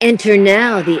Enter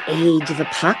now the age of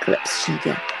apocalypse,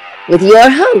 Shiga, with your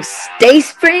hosts,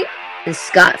 Dayspring and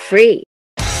Scott Free.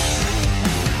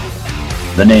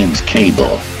 The name's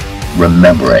Cable.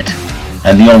 Remember it.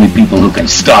 And the only people who can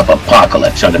stop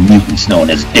Apocalypse are the mutants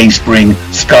known as Dayspring,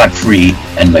 Scott Free,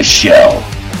 and Michelle.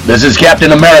 This is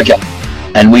Captain America,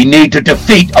 and we need to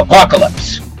defeat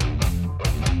Apocalypse.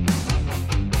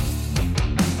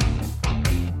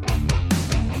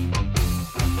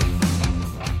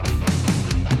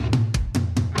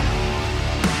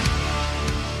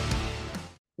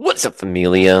 What's up,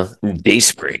 familia?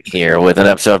 Dayspring here with an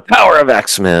episode of Power of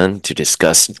X-Men to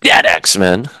discuss Dead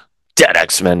X-Men. Dead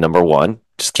X-Men #1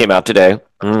 just came out today.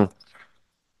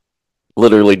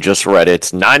 Literally just read it.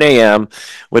 It's 9 a.m.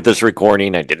 with this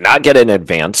recording. I did not get it in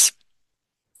advance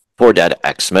for Dead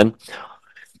X-Men.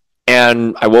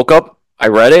 And I woke up, I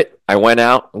read it, I went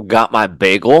out, got my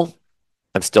bagel.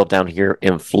 I'm still down here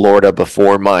in Florida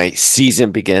before my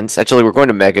season begins. Actually, we're going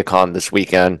to MegaCon this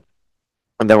weekend.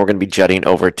 And then we're going to be jetting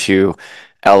over to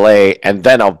LA, and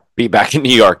then I'll be back in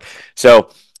New York. So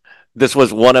this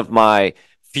was one of my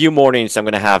few mornings I'm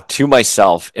going to have to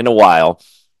myself in a while.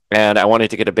 And I wanted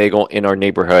to get a bagel in our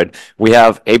neighborhood. We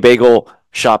have a bagel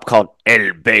shop called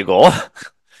El Bagel,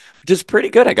 which is pretty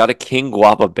good. I got a King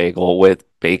Guava bagel with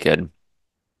bacon.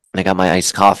 I got my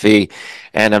iced coffee,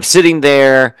 and I'm sitting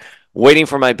there waiting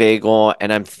for my bagel,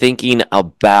 and I'm thinking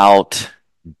about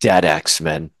Dead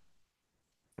X-Men.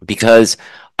 Because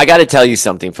I got to tell you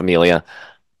something, familia.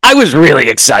 I was really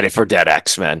excited for Dead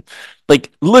X-Men. Like,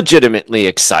 legitimately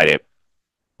excited.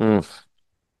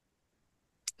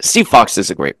 Steve Fox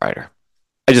is a great writer.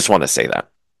 I just want to say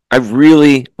that. I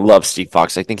really love Steve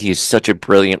Fox. I think he's such a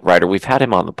brilliant writer. We've had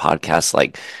him on the podcast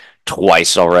like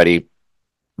twice already.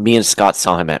 Me and Scott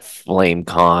saw him at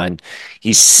FlameCon.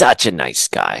 He's such a nice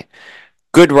guy.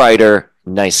 Good writer,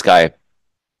 nice guy.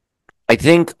 I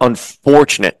think,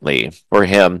 unfortunately for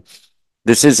him,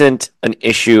 this isn't an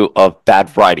issue of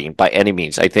bad writing by any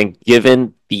means. I think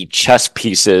given the chess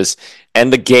pieces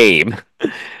and the game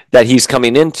that he's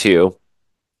coming into,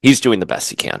 he's doing the best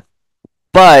he can.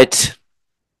 But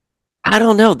I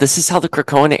don't know. This is how the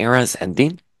Krakoan era is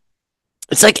ending.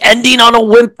 It's like ending on a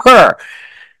whimper.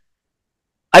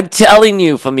 I'm telling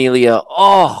you, familia.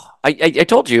 I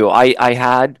told you I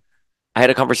had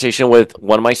a conversation with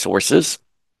one of my sources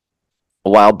a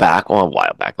while back,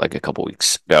 like a couple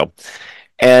weeks ago.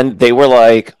 And they were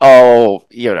like, do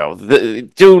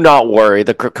not worry.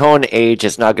 The Krakoan age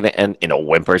is not going to end in a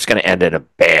whimper. It's going to end in a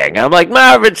bang. I'm like,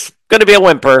 Marv, it's going to be a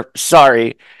whimper.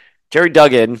 Sorry. Jerry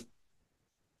Duggan,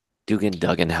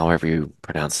 however you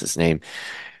pronounce his name.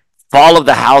 Fall of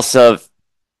the House of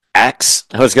X.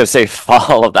 I was going to say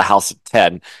Fall of the House of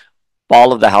 10.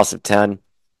 Fall of the House of 10.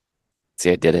 See,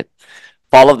 I did it.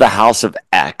 Fall of the House of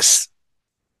X.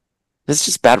 This is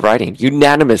just bad writing,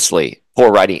 unanimously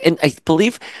poor writing. And I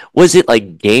believe, was it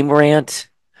like Game Rant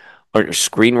or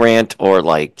Screen Rant or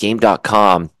like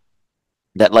Game.com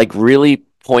that like really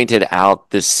pointed out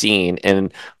this scene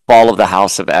in Fall of the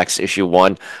House of X issue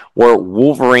 1 where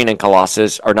Wolverine and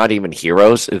Colossus are not even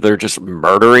heroes. They're just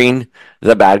murdering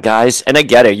the bad guys. And I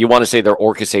get it. You want to say their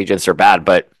Orcus agents are bad,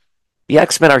 but the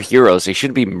X-Men are heroes. They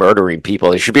shouldn't be murdering people.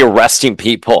 They should be arresting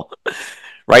people.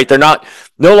 Right? They're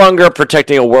no longer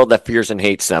protecting a world that fears and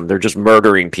hates them. They're just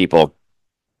murdering people.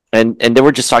 And they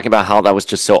were just talking about how that was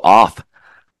just so off.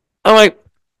 I'm like,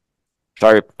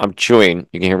 sorry, I'm chewing.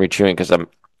 You can hear me chewing because I'm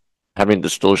having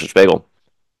this delicious bagel.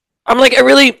 I'm like, I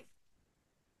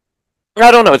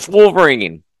don't know. It's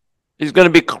Wolverine. He's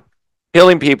going to be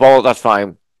killing people. That's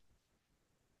fine.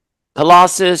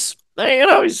 Colossus,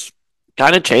 he's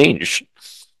kind of changed.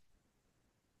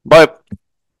 But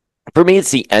for me,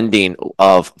 it's the ending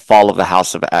of Fall of the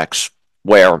House of X,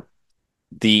 where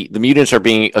the mutants are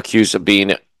being accused of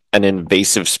being an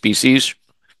invasive species,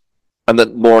 and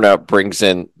then Lorna brings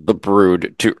in the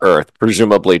Brood to Earth,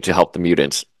 presumably to help the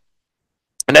mutants.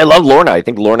 And I love Lorna. I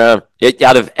think Lorna,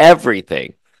 out of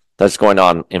everything that's going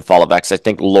on in Fall of X, I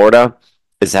think Lorna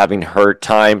is having her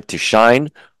time to shine.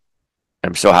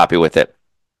 I'm so happy with it.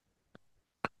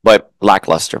 But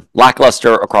lackluster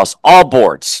across all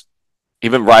boards.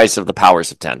 Even Rise of the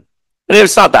Powers of 10. And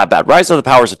it's not that bad. Rise of the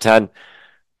Powers of 10,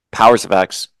 Powers of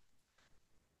X.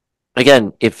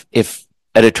 Again, if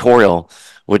editorial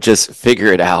would just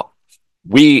figure it out,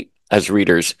 we as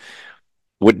readers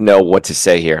would know what to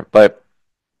say here. But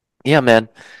yeah, man,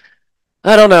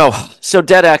 I don't know. So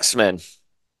Dead X-Men.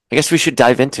 I guess we should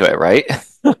dive into it, right?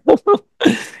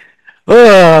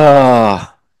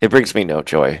 It brings me no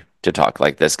joy to talk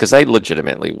like this because I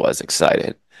legitimately was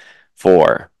excited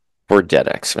for Dead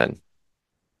X-Men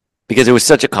because it was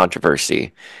such a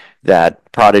controversy.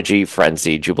 that Prodigy,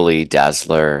 Frenzy, Jubilee,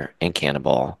 Dazzler, and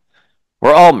Cannonball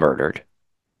were all murdered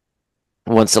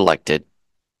once elected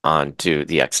onto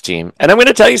the X team. And I'm going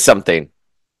to tell you something.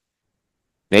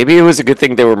 Maybe it was a good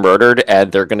thing they were murdered,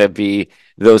 and they're going to be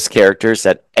those characters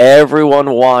that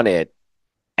everyone wanted.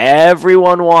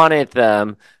 Everyone wanted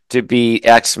them to be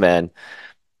X-Men.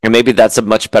 And maybe that's a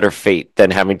much better fate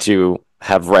than having to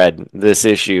have read this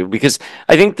issue, because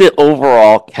I think the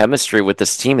overall chemistry with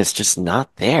this team is just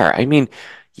not there. I mean,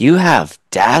 you have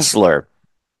Dazzler,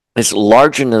 this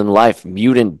larger than life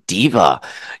mutant diva.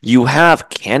 You have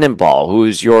Cannonball, who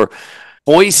is your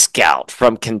Boy Scout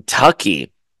from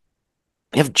Kentucky.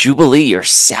 You have Jubilee, your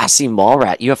sassy mall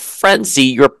rat. You have Frenzy,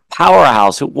 your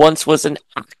powerhouse, who once was an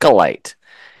acolyte.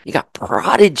 You got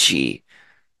Prodigy,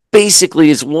 basically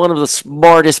is one of the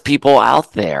smartest people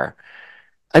out there.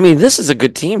 I mean, this is a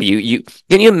good team. You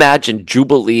can you imagine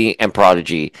Jubilee and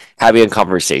Prodigy having a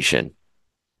conversation?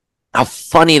 How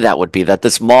funny that would be, that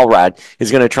this mall rat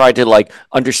is going to try to like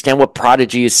understand what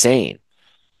Prodigy is saying.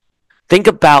 Think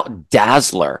about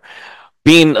Dazzler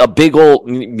being a big old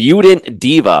mutant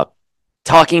diva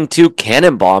talking to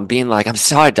Cannonball and being like, "I'm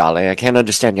sorry, darling, I can't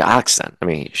understand your accent." I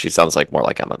mean, she sounds like more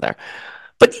like Emma there.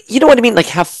 But you know what I mean? Like,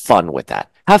 have fun with that.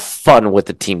 Have fun with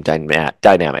the team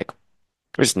dynamic.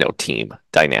 There's no team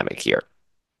dynamic here.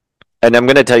 And I'm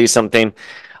going to tell you something.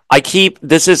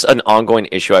 This is an ongoing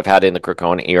issue I've had in the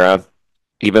Krakoa era,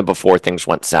 even before things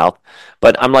went south.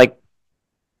 But I'm like,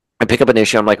 I pick up an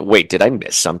issue. I'm like, wait, did I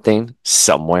miss something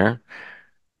somewhere?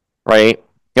 Right?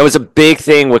 It was a big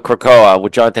thing with Krakoa,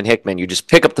 with Jonathan Hickman. You just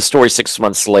pick up the story 6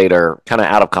 months later, kind of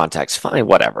out of context. Fine,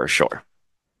 whatever, sure.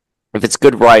 If it's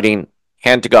good writing,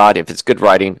 hand to God. If it's good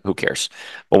writing, who cares?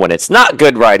 But when it's not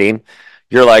good writing,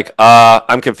 you're like,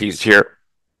 I'm confused here.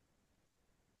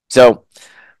 So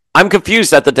I'm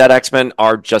confused that the dead X-Men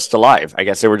are just alive. I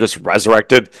guess they were just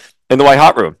resurrected in the White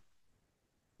Hot Room.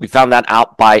 We found that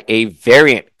out by a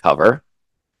variant cover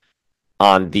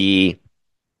on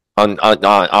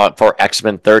for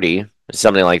X-Men 30,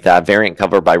 something like that. Variant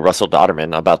cover by Russell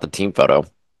Dodderman about the team photo.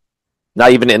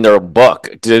 Not even in their book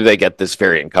did they get this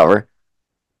variant cover.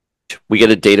 We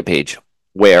get a data page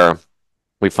where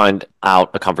we find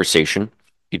out a conversation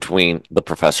between the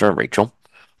professor and Rachel.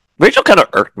 Rachel kind of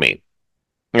irked me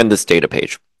in this data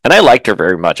page, and I liked her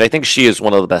very much. I think she is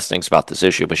one of the best things about this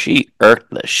issue, but she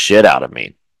irked the shit out of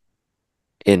me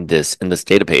in this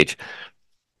data page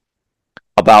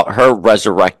about her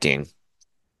resurrecting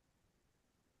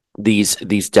these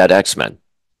dead X-Men.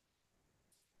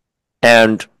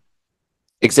 And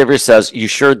Xavier says, "You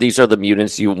sure these are the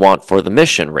mutants you want for the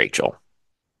mission, Rachel?"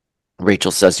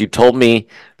 Rachel says, "You told me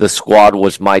the squad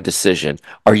was my decision.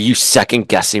 Are you second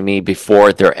guessing me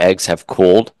before their eggs have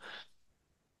cooled?"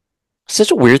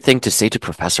 Such a weird thing to say to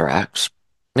Professor X.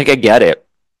 Like, I get it.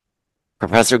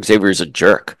 Professor Xavier is a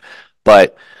jerk,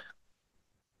 but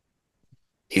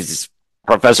he's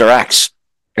Professor X.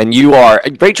 And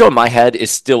Rachel in my head is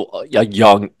still a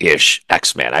young-ish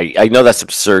X-Man. I know that's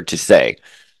absurd to say,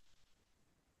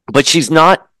 but she's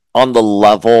not on the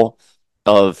level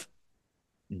of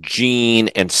Jean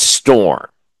and Storm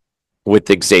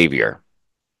with Xavier.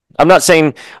 I'm not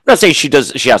saying she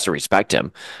has to respect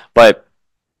him, but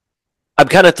I'm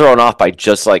kind of thrown off by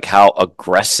just like how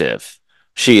aggressive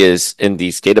she is in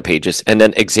these data pages. And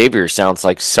then Xavier sounds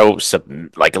like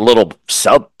like a little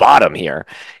sub bottom here.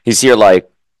 He's here like,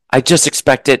 "I just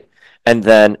expect it." And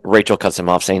then Rachel cuts him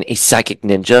off saying, "A psychic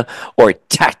ninja or a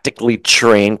tactically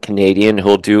trained Canadian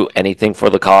who'll do anything for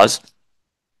the cause."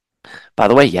 By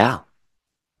the way, yeah.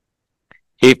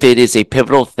 If it is a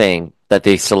pivotal thing that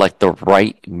they select the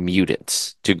right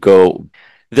mutants to go,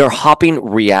 they're hopping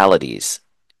realities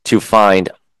to find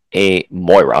a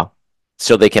Moira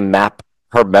so they can map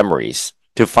her memories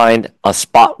to find a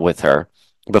spot with her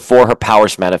before her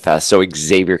powers manifest so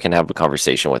Xavier can have a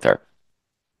conversation with her.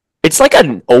 It's like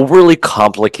an overly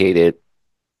complicated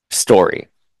story,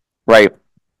 right?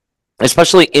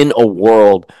 Especially in a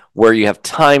world where you have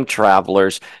time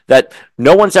travelers that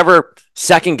no one's ever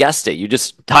second guessed it. You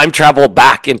just time travel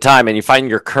back in time and you find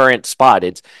your current spot.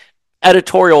 It's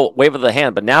editorial wave of the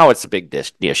hand, but now it's a big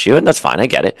issue, and that's fine. I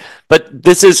get it. But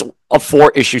this is a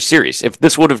 4-issue series. If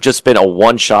this would have just been a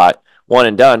one-shot, one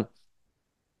and done,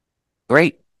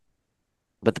 great.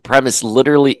 But the premise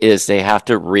literally is they have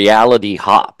to reality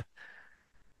hop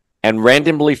and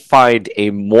randomly find a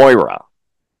Moira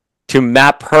to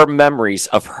map her memories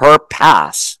of her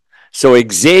past so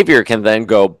Xavier can then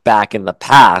go back in the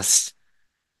past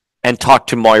and talk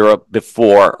to Moira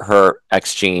before her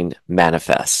X-Gene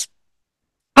manifests.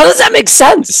 How does that make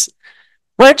sense?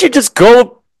 Why don't you just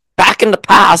go back in the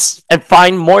past and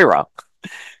find Moira?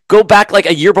 Go back like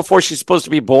a year before she's supposed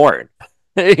to be born.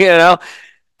 You know,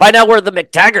 find out where the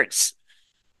McTaggarts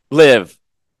live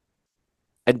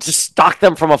and just stalk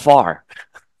them from afar.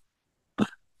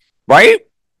 Right?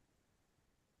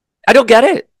 I don't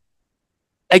get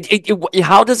it.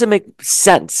 How does it make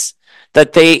sense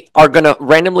that they are going to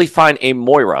randomly find a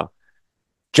Moira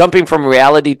jumping from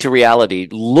reality to reality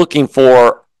looking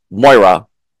for Moira?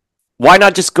 Why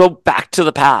not just go back to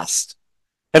the past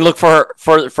and look for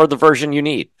the version you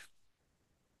need?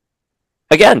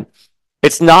 Again,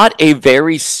 it's not a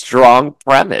very strong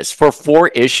premise. For 4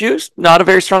 issues, not a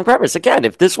very strong premise. Again,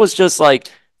 if this was just like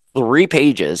 3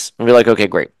 pages, I'd be like, okay,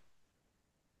 great.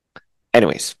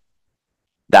 Anyways,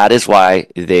 that is why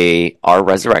they are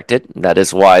resurrected. That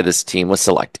is why this team was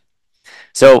selected.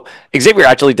 So Xavier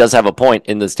actually does have a point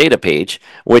in this data page,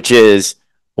 which is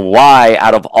why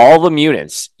out of all the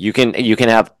mutants, you can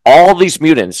have all these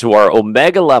mutants who are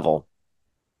Omega level.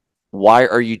 Why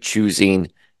are you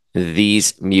choosing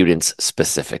these mutants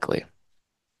specifically?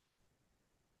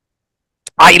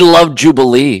 I love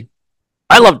Jubilee.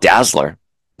 I love Dazzler.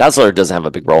 Dazzler doesn't have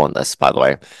a big role in this, by the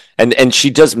way. And she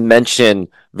does mention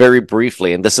very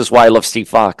briefly, and this is why I love Steve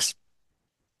Fox,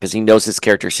 because he knows his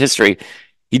character's history.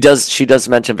 She does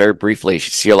mention very briefly,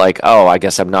 you're like, oh, I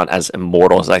guess I'm not as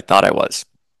immortal as I thought I was.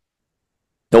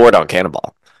 The word on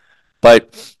Cannonball.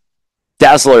 But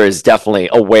Dazzler is definitely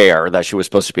aware that she was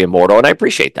supposed to be immortal, and I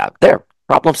appreciate that. There,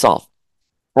 problem solved.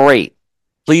 Great.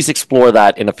 Please explore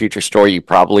that in a future story. You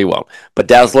probably won't. But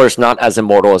Dazzler is not as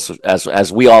immortal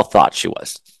as we all thought she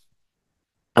was.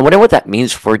 I wonder what that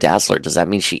means for Dazzler. Does that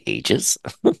mean she ages?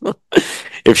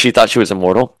 If she thought she was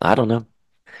immortal? I don't know.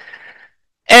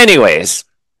 Anyways,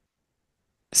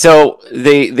 so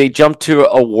they jump to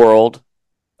a world,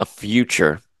 a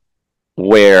future,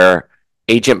 where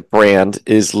Agent Brand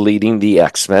is leading the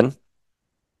X-Men.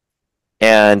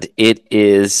 And it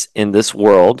is in this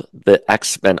world, the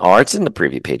X-Men are, it's in the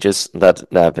preview pages that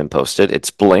have been posted.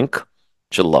 It's Blink,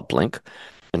 which I love Blink,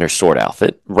 in her sword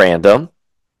outfit. Random,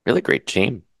 really great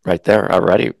team right there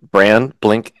already. Brand,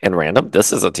 Blink, and Random.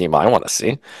 This is a team I want to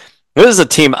see. This is a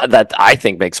team that I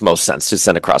think makes most sense to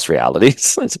send across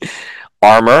realities.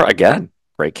 Armor, again,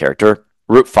 great character.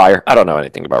 Root Fire, I don't know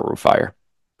anything about Root Fire.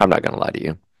 I'm not going to lie to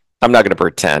you. I'm not going to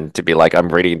pretend to be like I'm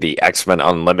reading the X-Men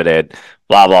Unlimited,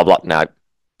 blah, blah, blah. No,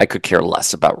 I could care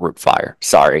less about Root Fire.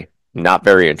 Sorry. Not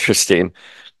very interesting.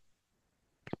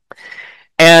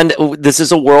 And this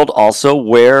is a world also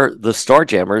where the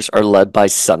Starjammers are led by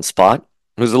Sunspot,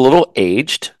 who's a little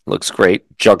aged, looks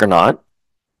great, Juggernaut,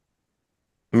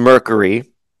 Mercury,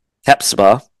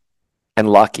 Hepzibah, and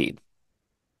Lockheed.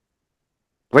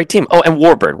 Great team. Oh, and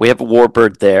Warbird. We have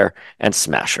Warbird there and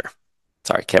Smasher.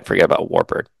 Sorry, can't forget about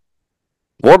Warbird.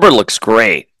 Warbird looks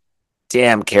great.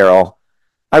 Damn, Carol.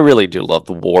 I really do love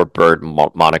the Warbird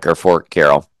moniker for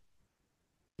Carol.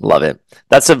 Love it.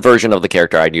 That's a version of the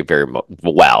character I knew very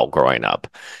well growing up.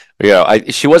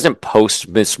 She wasn't post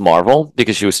Miss Marvel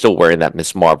because she was still wearing that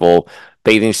Miss Marvel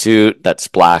bathing suit that's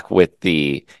black with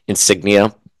the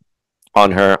insignia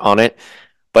on it.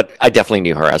 But I definitely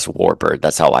knew her as Warbird.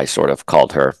 That's how I sort of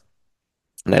called her.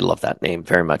 And I love that name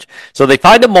very much. So they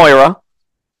find a Moira.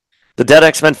 The dead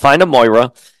X-Men find a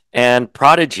Moira, and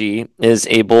Prodigy is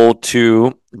able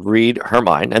to read her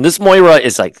mind. And this Moira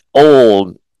is like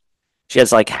old. She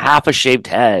has like half a shaved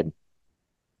head,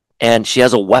 and she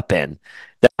has a weapon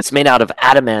that's made out of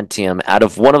adamantium, out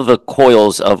of one of the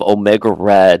coils of Omega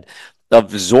Red,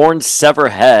 of Zorn's sever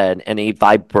head, and a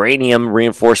vibranium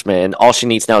reinforcement. And all she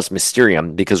needs now is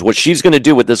Mysterium, because what she's going to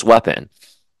do with this weapon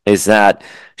is that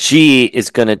she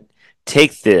is going to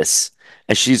take this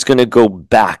and she's going to go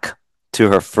back to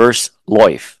her first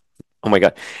life. Oh my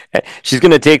God. She's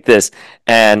going to take this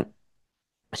and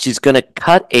she's going to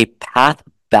cut a path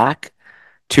back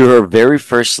to her very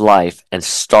first life and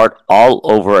start all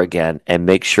over again and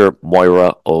make sure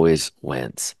Moira always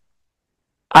wins.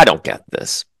 I don't get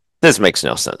this. This makes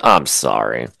no sense. I'm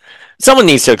sorry. Someone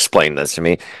needs to explain this to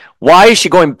me. Why is she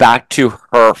going back to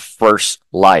her first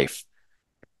life?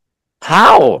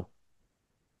 How?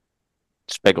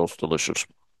 Spagel's delicious.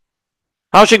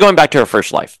 How is she going back to her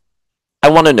first life? I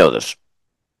want to know this.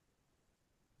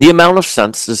 The amount of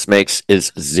sense this makes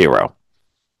is 0.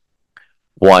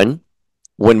 1,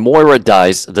 when Moira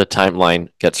dies, the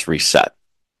timeline gets reset.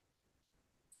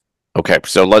 Okay,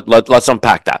 so let's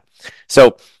unpack that.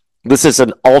 So this is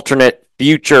an alternate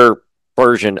future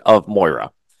version of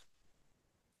Moira.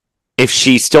 If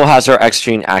she still has her X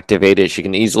gene activated, she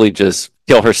can easily just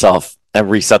kill herself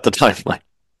and reset the timeline.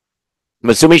 I'm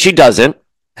assuming she doesn't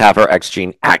have her X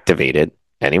gene activated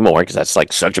anymore, because that's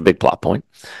like such a big plot point.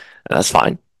 And that's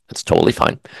fine. That's totally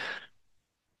fine.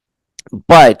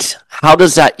 But how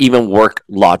does that even work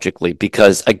logically?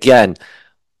 Because again,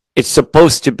 it's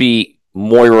supposed to be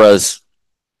Moira's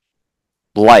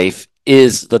life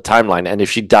is the timeline. And if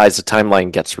she dies, the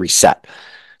timeline gets reset.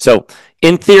 So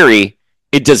in theory,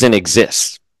 it doesn't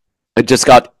exist. It just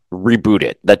got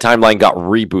rebooted. The timeline got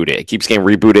rebooted. It keeps getting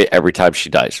rebooted every time she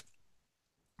dies.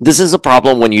 This is a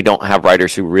problem when you don't have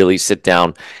writers who really sit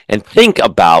down and think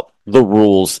about the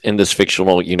rules in this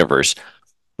fictional universe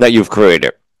that you've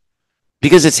created.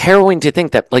 Because it's harrowing to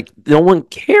think that, like, no one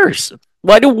cares.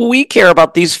 Why do we care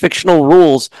about these fictional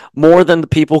rules more than the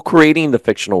people creating the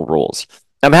fictional rules?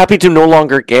 I'm happy to no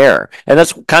longer care. And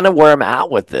that's kind of where I'm at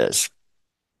with this.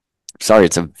 Sorry,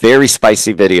 it's a very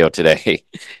spicy video today.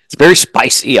 It's very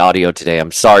spicy audio today.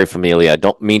 I'm sorry, Familia. I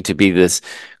don't mean to be this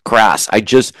crass.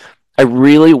 I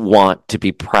really want to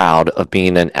be proud of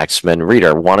being an X-Men reader.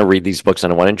 I want to read these books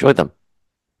and I want to enjoy them.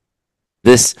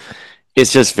 This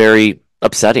is just very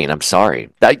upsetting. I'm sorry.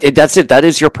 That's it. That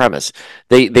is your premise.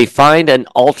 They find an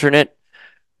alternate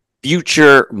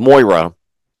future Moira.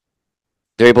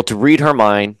 They're able to read her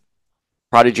mind.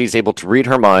 Prodigy is able to read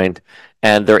her mind,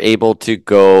 and they're able to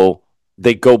go.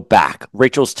 They go back.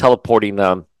 Rachel's teleporting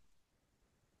them,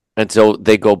 and so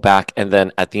they go back. And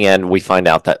then at the end, we find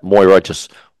out that Moira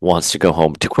just wants to go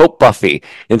home. To quote Buffy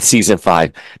in season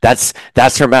 5, that's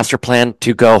her master plan,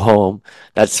 to go home.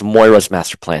 That's Moira's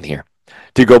master plan here,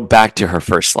 to go back to her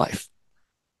first life.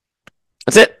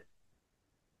 That's it.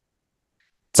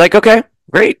 It's like, okay,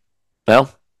 great.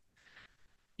 Well,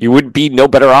 you would be no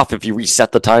better off if you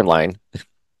reset the timeline.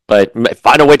 But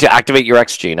find a way to activate your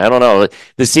X gene. I don't know.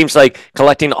 This seems like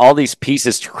collecting all these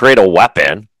pieces to create a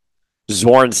weapon.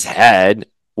 Zorn's head,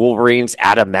 Wolverine's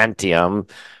adamantium,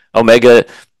 Omega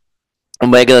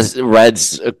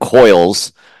Red's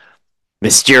coils,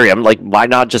 Mysterium. Like, why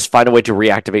not just find a way to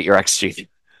reactivate your X gene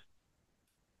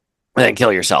and then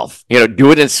kill yourself?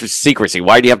 Do it in secrecy.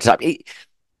 Why do you have to stop?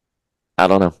 I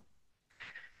don't know.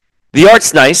 The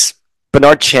art's nice.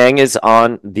 Bernard Chang is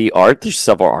on the art. There's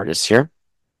several artists here,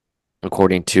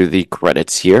 according to the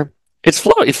credits here. It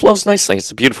flows nicely.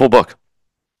 It's a beautiful book.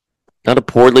 Not a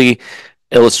poorly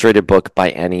illustrated book by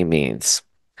any means.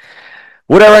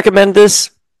 Would I recommend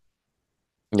this?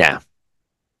 Yeah.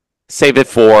 Save it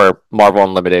for Marvel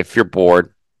Unlimited if you're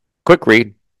bored. Quick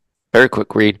read. Very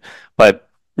quick read, but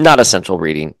not essential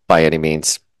reading by any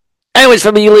means. Anyways,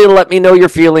 Familia, let me know your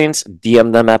feelings.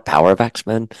 DM them at Power of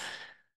X-Men.